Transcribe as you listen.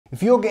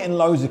If you're getting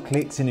loads of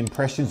clicks and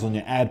impressions on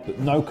your ad, but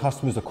no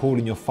customers are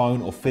calling your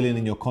phone or filling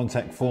in your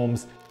contact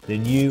forms,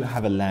 then you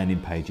have a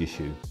landing page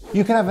issue.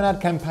 You can have an ad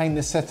campaign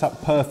that's set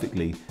up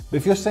perfectly, but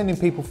if you're sending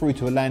people through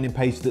to a landing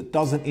page that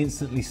doesn't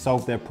instantly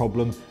solve their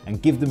problem and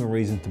give them a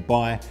reason to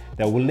buy,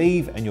 they will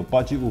leave and your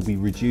budget will be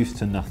reduced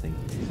to nothing.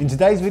 In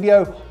today's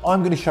video, I'm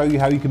going to show you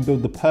how you can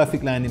build the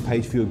perfect landing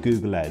page for your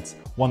Google Ads,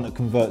 one that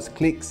converts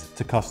clicks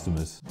to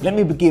customers. Let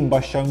me begin by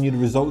showing you the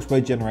results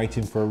we're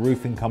generating for a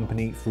roofing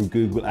company through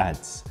Google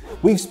Ads.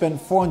 We've spent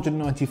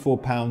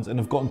 £494 and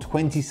have gotten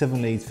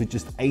 27 leads for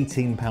just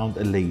 £18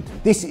 a lead.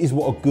 This is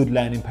what a good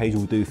landing page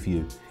will do for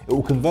you. It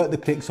will convert the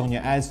clicks on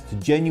your ads to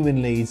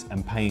genuine leads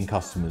and paying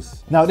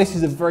customers. Now, this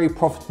is a very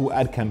profitable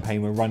ad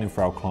campaign we're running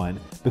for our client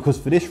because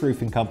for this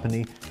roofing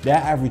company, their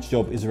average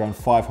job is around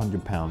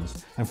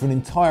 £500, and for an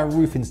entire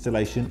roof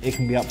installation, it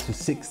can be up to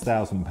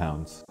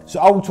 £6,000. So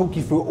I will talk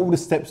you through all the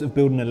steps of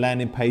building a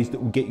landing page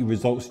that will get you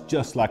results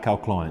just like our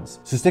clients.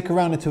 So stick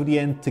around until the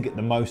end to get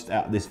the most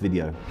out of this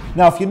video.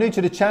 Now, if you're new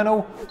to the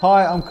channel,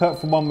 hi, I'm Kurt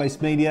from One Base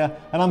Media,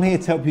 and I'm here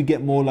to help you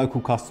get more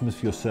local customers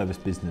for your service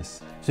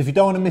business. So if you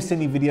don't want to miss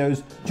any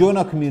videos, join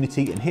our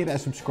community and hit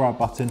that subscribe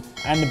button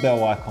and the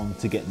bell icon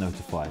to get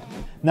notified.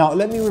 Now,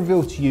 let me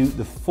reveal to you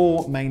the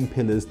 4 main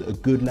pillars that a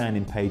good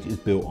landing page is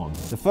built on.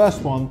 The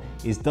first one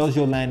is, does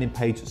your landing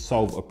page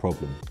solve a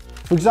problem?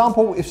 For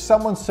example, if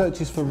someone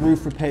searches for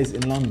roof repairs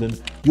in London,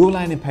 your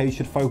landing page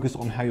should focus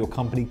on how your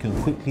company can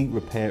quickly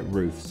repair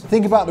roofs.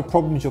 Think about the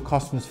problems your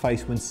customers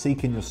face when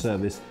seeking your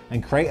service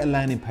and create a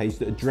landing page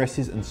that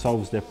addresses and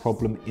solves their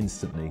problem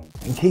instantly.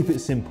 And keep it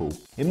simple.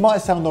 It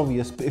might sound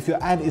obvious, but if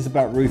your ad is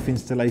about roof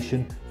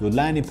installation, your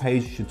landing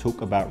page should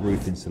talk about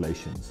roof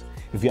installations.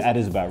 If your ad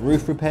is about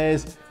roof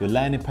repairs, your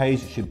landing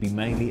page should be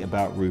mainly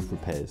about roof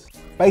repairs.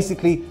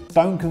 Basically,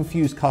 don't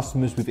confuse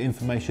customers with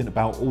information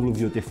about all of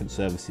your different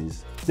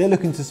services. They're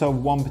looking to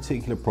solve one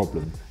particular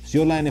problem, so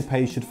your landing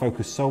page should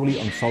focus solely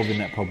on solving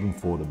that problem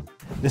for them.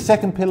 The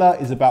second pillar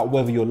is about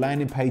whether your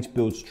landing page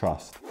builds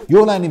trust.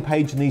 Your landing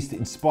page needs to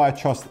inspire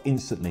trust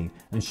instantly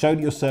and show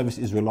that your service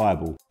is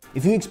reliable.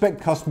 If you expect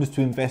customers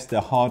to invest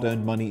their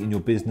hard-earned money in your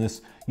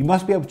business, you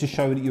must be able to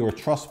show that you're a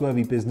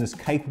trustworthy business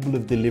capable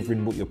of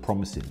delivering what you're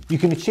promising. You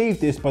can achieve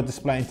this by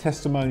displaying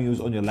testimonials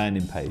on your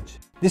landing page.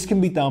 This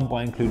can be done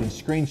by including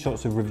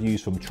screenshots of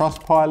reviews from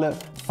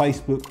Trustpilot,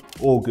 Facebook,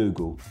 or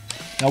Google.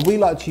 Now, we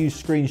like to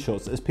use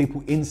screenshots as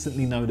people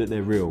instantly know that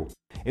they're real.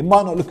 It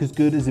might not look as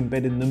good as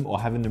embedding them or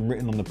having them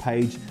written on the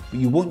page, but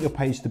you want your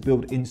page to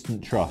build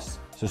instant trust.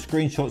 So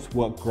screenshots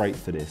work great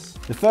for this.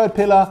 The third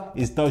pillar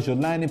is, does your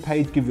landing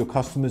page give your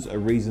customers a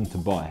reason to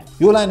buy?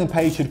 Your landing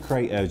page should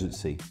create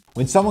urgency.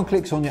 When someone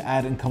clicks on your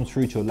ad and comes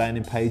through to your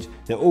landing page,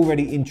 they're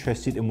already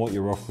interested in what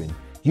you're offering.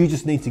 You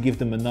just need to give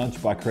them a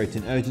nudge by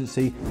creating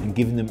urgency and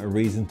giving them a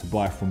reason to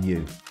buy from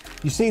you.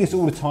 You see this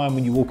all the time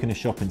when you walk in a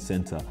shopping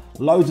centre.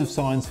 Loads of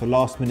signs for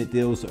last minute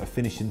deals that are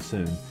finishing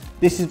soon.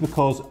 This is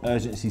because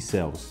urgency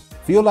sells.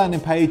 For your landing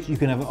page, you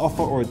can have an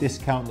offer or a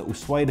discount that will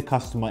sway the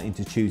customer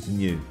into choosing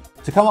you.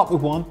 To come up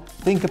with one,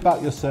 think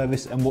about your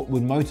service and what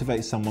would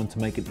motivate someone to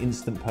make an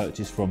instant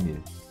purchase from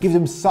you. Give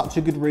them such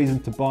a good reason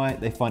to buy,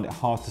 they find it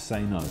hard to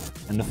say no.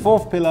 And the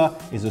fourth pillar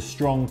is a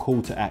strong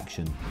call to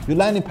action. Your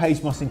landing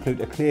page must include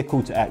a clear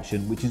call to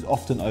action, which is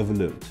often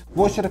overlooked.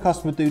 What should a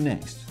customer do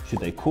next? Should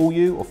they call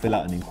you or fill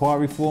out an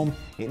inquiry form?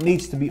 It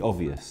needs to be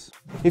obvious.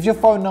 If your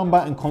phone number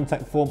and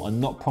contact form are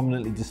not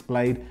prominently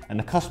displayed and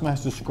the customer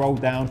has to scroll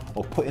down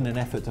or put in an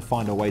effort to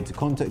find a way to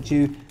contact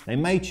you, they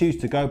may choose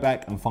to go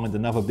back and find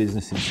another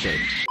business instead.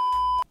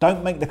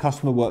 Don't make the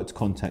customer work to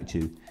contact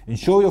you.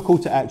 Ensure your call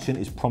to action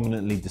is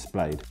prominently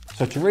displayed.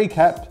 So to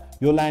recap,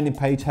 your landing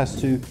page has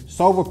to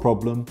solve a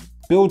problem,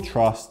 build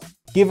trust,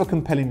 give a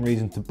compelling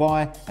reason to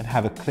buy, and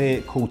have a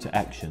clear call to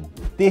action.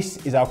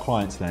 This is our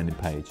client's landing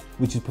page,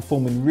 which is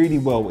performing really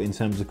well in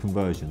terms of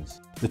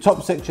conversions. The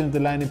top section of the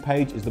landing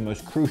page is the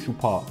most crucial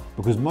part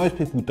because most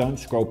people don't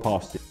scroll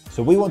past it.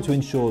 So we want to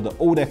ensure that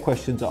all their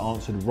questions are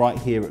answered right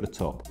here at the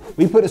top.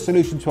 We put a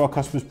solution to our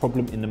customer's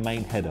problem in the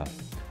main header: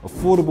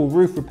 affordable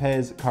roof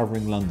repairs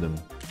covering London.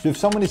 So if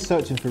someone is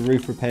searching for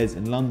roof repairs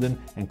in London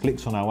and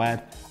clicks on our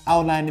ad,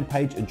 our landing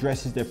page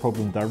addresses their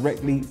problem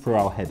directly through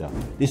our header.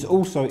 This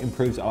also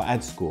improves our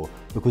ad score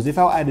because if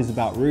our ad is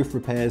about roof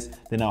repairs,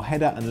 then our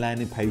header and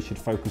landing page should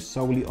focus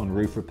solely on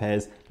roof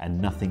repairs and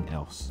nothing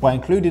else. By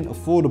including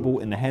affordable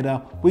in the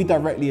header, we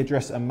directly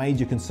address a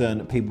major concern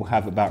that people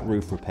have about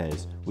roof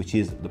repairs, which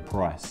is the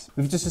price.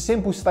 With just a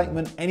simple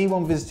statement,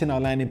 anyone visiting our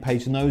landing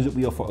page knows that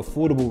we offer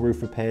affordable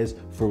roof repairs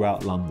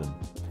throughout London.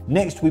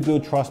 Next, we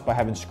build trust by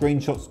having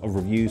screenshots of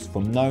reviews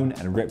from known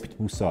and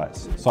reputable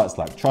sites. Sites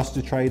like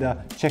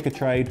TrustATrader,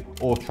 CheckATrade,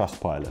 or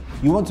Trustpilot.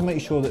 You want to make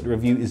sure that the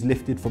review is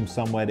lifted from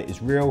somewhere that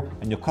is real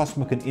and your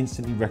customer can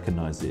instantly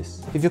recognize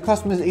this. If your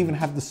customers even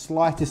have the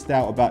slightest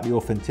doubt about the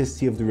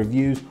authenticity of the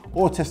reviews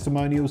or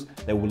testimonials,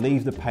 they will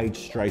leave the page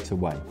straight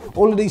away.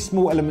 All of these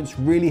small elements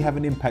really have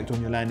an impact on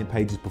your landing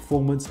page's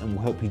performance and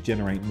will help you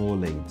generate more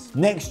leads.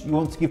 Next, you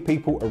want to give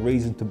people a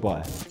reason to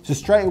buy. So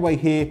straight away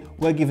here,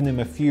 we're giving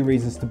them a few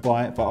reasons to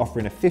buy by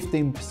offering a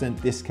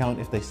 15% discount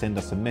if they send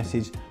us a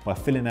message by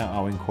filling out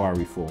our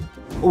inquiry form.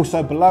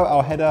 Also, below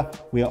our header,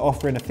 we are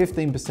offering a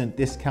 15%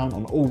 discount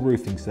on all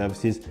roofing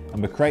services, and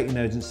we're creating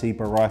urgency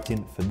by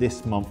writing "for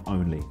this month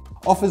only."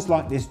 Offers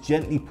like this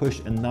gently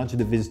push and nudge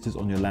the visitors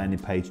on your landing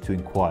page to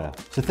inquire.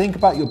 So think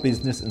about your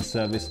business and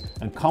service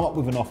and come up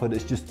with an offer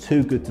that's just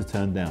too good to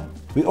turn down.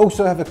 We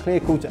also have a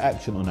clear call to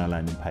action on our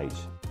landing page.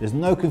 There's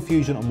no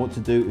confusion on what to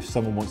do if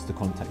someone wants to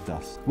contact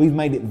us. We've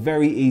made it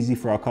very easy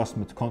for our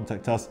customer to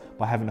contact us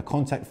by having a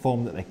contact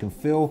form that they can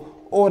fill,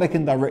 or they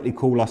can directly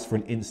call us for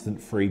an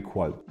instant free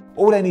quote.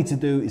 All they need to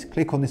do is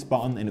click on this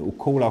button and it will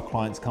call our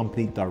client's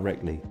company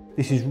directly.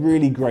 This is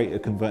really great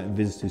at converting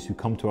visitors who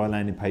come to our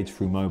landing page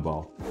through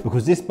mobile,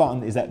 because this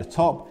button is at the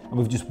top and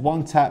with just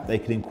one tap they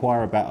can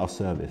inquire about our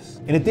service.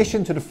 In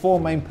addition to the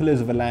 4 main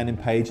pillars of a landing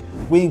page,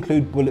 we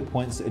include bullet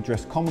points that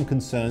address common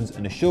concerns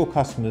and assure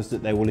customers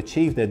that they will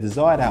achieve their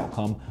desired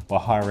outcome by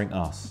hiring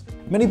us.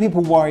 Many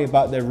people worry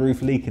about their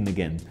roof leaking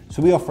again,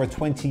 so we offer a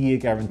 20-year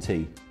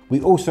guarantee. We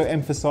also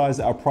emphasise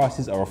that our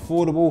prices are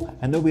affordable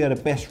and that we are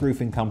the best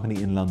roofing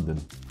company in London.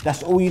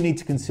 That's all you need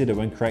to consider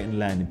when creating a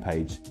landing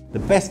page. The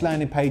best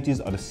landing pages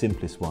are the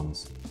simplest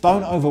ones.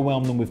 Don't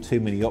overwhelm them with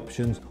too many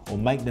options or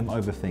make them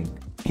overthink.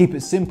 Keep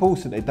it simple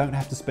so they don't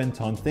have to spend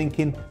time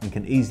thinking and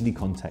can easily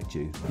contact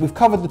you. We've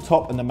covered the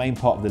top and the main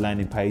part of the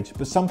landing page,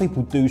 but some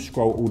people do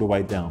scroll all the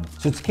way down.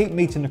 So to keep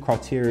meeting the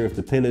criteria of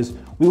the pillars,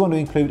 we want to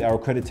include our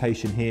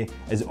accreditation here,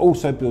 as it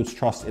also builds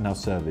trust in our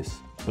service.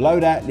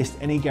 Below that, list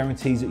any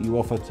guarantees that you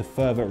offer to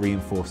further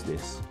reinforce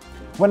this.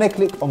 When they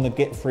click on the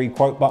Get Free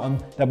Quote button,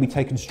 they'll be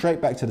taken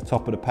straight back to the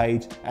top of the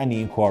page and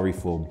the inquiry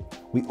form.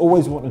 We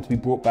always want them to be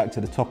brought back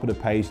to the top of the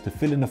page to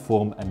fill in the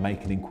form and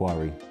make an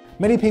inquiry.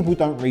 Many people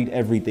don't read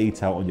every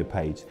detail on your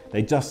page,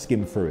 they just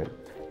skim through it.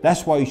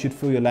 That's why you should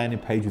fill your landing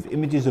page with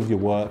images of your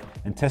work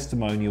and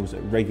testimonials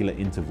at regular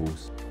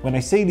intervals. When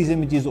they see these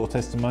images or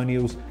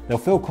testimonials, they'll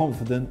feel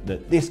confident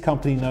that this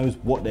company knows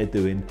what they're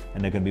doing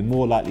and they're going to be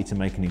more likely to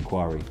make an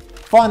inquiry.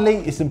 Finally,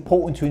 it's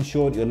important to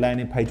ensure that your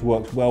landing page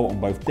works well on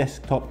both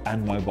desktop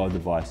and mobile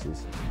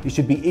devices. It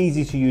should be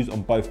easy to use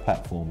on both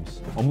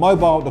platforms. On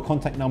mobile, the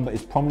contact number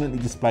is prominently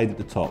displayed at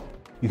the top.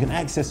 You can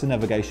access the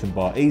navigation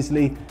bar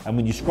easily, and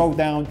when you scroll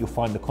down, you'll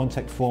find the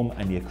contact form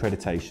and the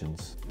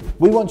accreditations.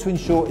 We want to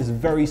ensure it's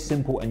very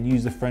simple and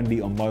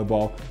user-friendly on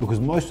mobile, because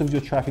most of your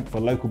traffic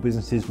for local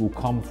businesses will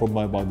come from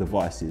mobile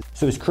devices.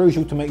 So it's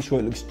crucial to make sure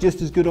it looks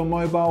just as good on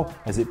mobile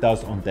as it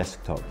does on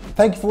desktop.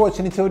 Thank you for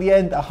watching until the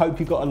end. I hope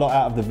you got a lot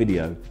out of the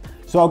video.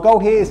 So our goal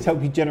here is to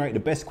help you generate the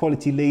best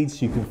quality leads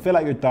so you can fill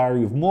out your diary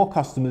with more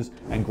customers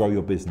and grow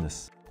your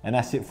business. And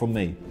that's it from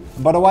me.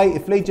 And by the way,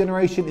 if lead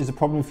generation is a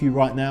problem for you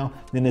right now,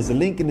 then there's a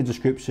link in the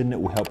description that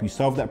will help you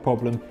solve that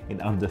problem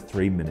in under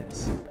 3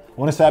 minutes. I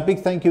want to say a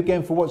big thank you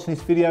again for watching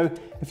this video.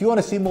 If you want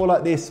to see more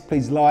like this,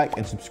 please like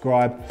and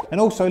subscribe,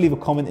 and also leave a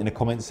comment in the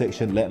comment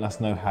section letting us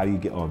know how you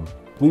get on.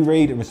 We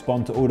read and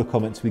respond to all the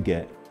comments we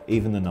get,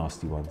 even the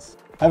nasty ones.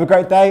 Have a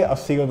great day. I'll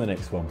see you on the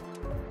next one.